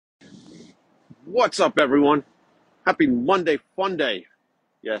What's up, everyone? Happy Monday Fun Day.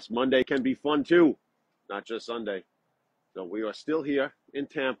 Yes, Monday can be fun too, not just Sunday. So we are still here in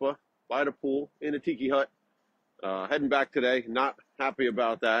Tampa by the pool in a tiki hut. Heading back today. Not happy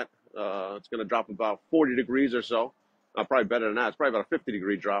about that. It's going to drop about 40 degrees or so. Probably better than that. It's probably about a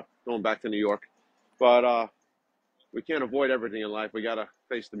 50-degree drop going back to New York. But we can't avoid everything in life. We got to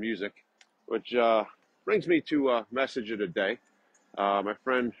face the music, which brings me to a message of the day. My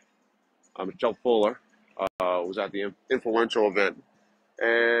friend Michelle Fuller was at the influential event,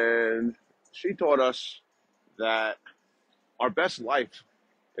 and she taught us that our best life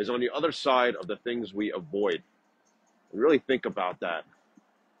is on the other side of the things we avoid. And really think about that.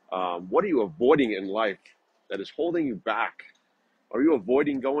 What are you avoiding in life that is holding you back? Are you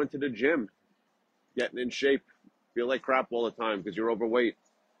avoiding going to the gym, getting in shape, feel like crap all the time because you're overweight?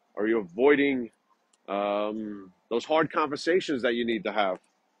 Are you avoiding those hard conversations that you need to have?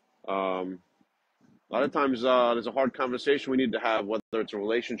 Um, a lot of times there's a hard conversation we need to have, whether it's a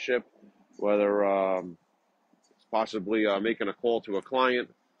relationship, whether it's possibly making a call to a client.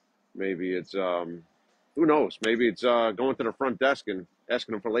 Maybe it's, who knows, maybe it's going to the front desk and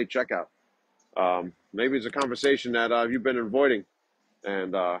asking them for late checkout. Maybe it's a conversation that you've been avoiding,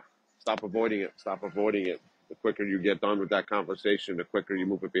 and stop avoiding it. Stop avoiding it. The quicker you get done with that conversation, the quicker you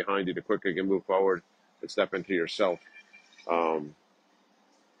move it behind you, the quicker you can move forward and step into yourself. Um,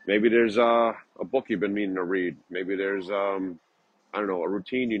 Maybe there's a book you've been meaning to read. Maybe there's, I don't know, a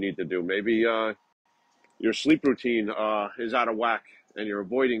routine you need to do. Maybe your sleep routine is out of whack and you're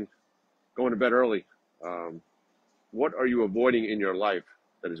avoiding going to bed early. Um, what are you avoiding in your life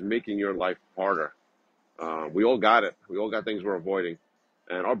that is making your life harder? We all got it. We all got things we're avoiding.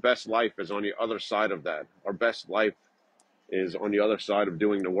 And our best life is on the other side of that. Our best life is on the other side of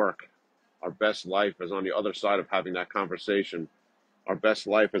doing the work. Our best life is on the other side of having that conversation. Our best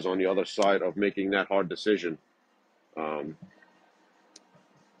life is on the other side of making that hard decision. Um,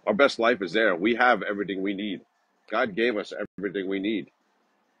 our best life is there. We have everything we need. God gave us everything we need,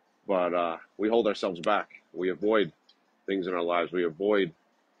 but we hold ourselves back. We avoid things in our lives. We avoid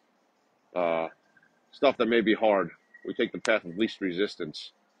uh, stuff that may be hard. We take the path of least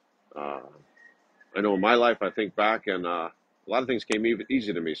resistance. Uh, I know in my life, I think back, and a lot of things came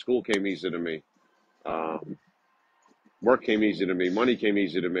easy to me. School came easy to me. Um, Work came easy to me. Money came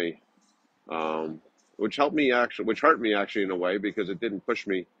easy to me, which which hurt me actually in a way because it didn't push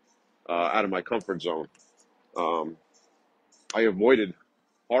me out of my comfort zone. Um, I avoided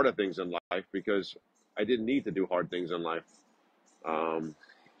harder things in life because I didn't need to do hard things in life. Um,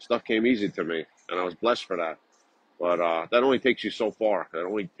 Stuff came easy to me, and I was blessed for that. But that only takes you so far. That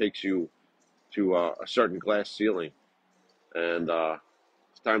only takes you to a certain glass ceiling. And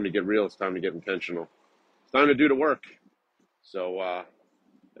it's time to get real. It's time to get intentional. It's time to do the work. So,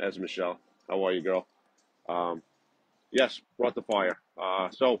 as Michelle, how are you, girl? Um, yes, brought the fire.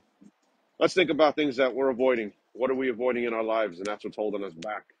 So let's think about things that we're avoiding. What are we avoiding in our lives? And that's what's holding us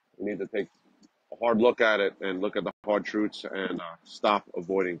back. We need to take a hard look at it and look at the hard truths and stop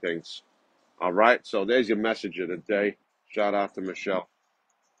avoiding things. All right. So there's your message of the day. Shout out to Michelle.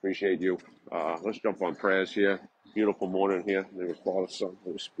 Appreciate you. Let's jump on prayers here. Beautiful morning here. In the name of Father, Son,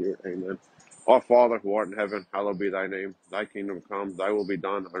 Holy Spirit. Amen. Our Father, who art in heaven, hallowed be thy name. Thy kingdom come, thy will be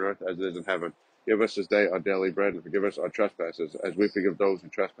done on earth as it is in heaven. Give us this day our daily bread, and forgive us our trespasses, as we forgive those who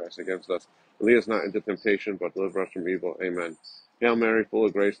trespass against us. And lead us not into temptation, but deliver us from evil. Amen. Hail Mary, full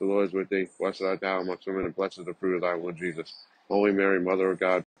of grace, the Lord is with thee. Blessed art thou amongst women, and blessed is the fruit of thy womb, Jesus. Holy Mary, Mother of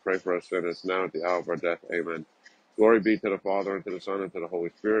God, pray for us sinners, now at the hour of our death. Amen. Glory be to the Father, and to the Son, and to the Holy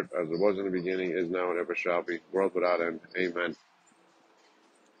Spirit, as it was in the beginning, is now, and ever shall be, world without end. Amen.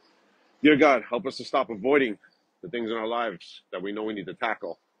 Dear God, help us to stop avoiding the things in our lives that we know we need to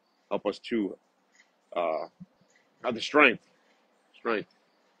tackle. Help us to uh, have the strength to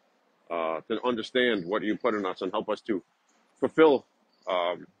understand what you put in us, and help us to fulfill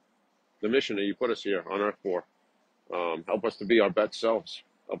um, the mission that you put us here on earth for. Help us to be our best selves.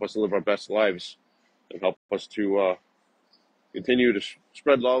 Help us to live our best lives, and help us to continue to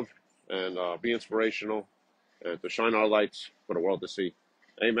spread love and be inspirational and to shine our lights for the world to see.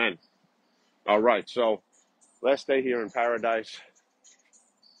 Amen. All right. So last day here in paradise.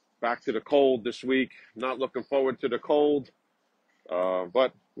 Back to the cold this week. Not looking forward to the cold,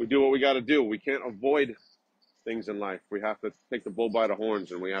 but we do what we got to do. We can't avoid things in life. We have to take the bull by the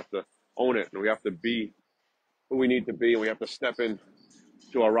horns, and we have to own it, and we have to be who we need to be, and we have to step in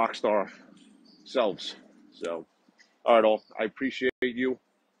to our rock star selves. So, all right, all. I appreciate you.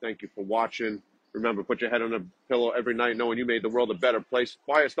 Thank you for watching. Remember, put your head on a pillow every night knowing you made the world a better place.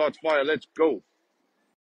 Fire starts fire. Let's go.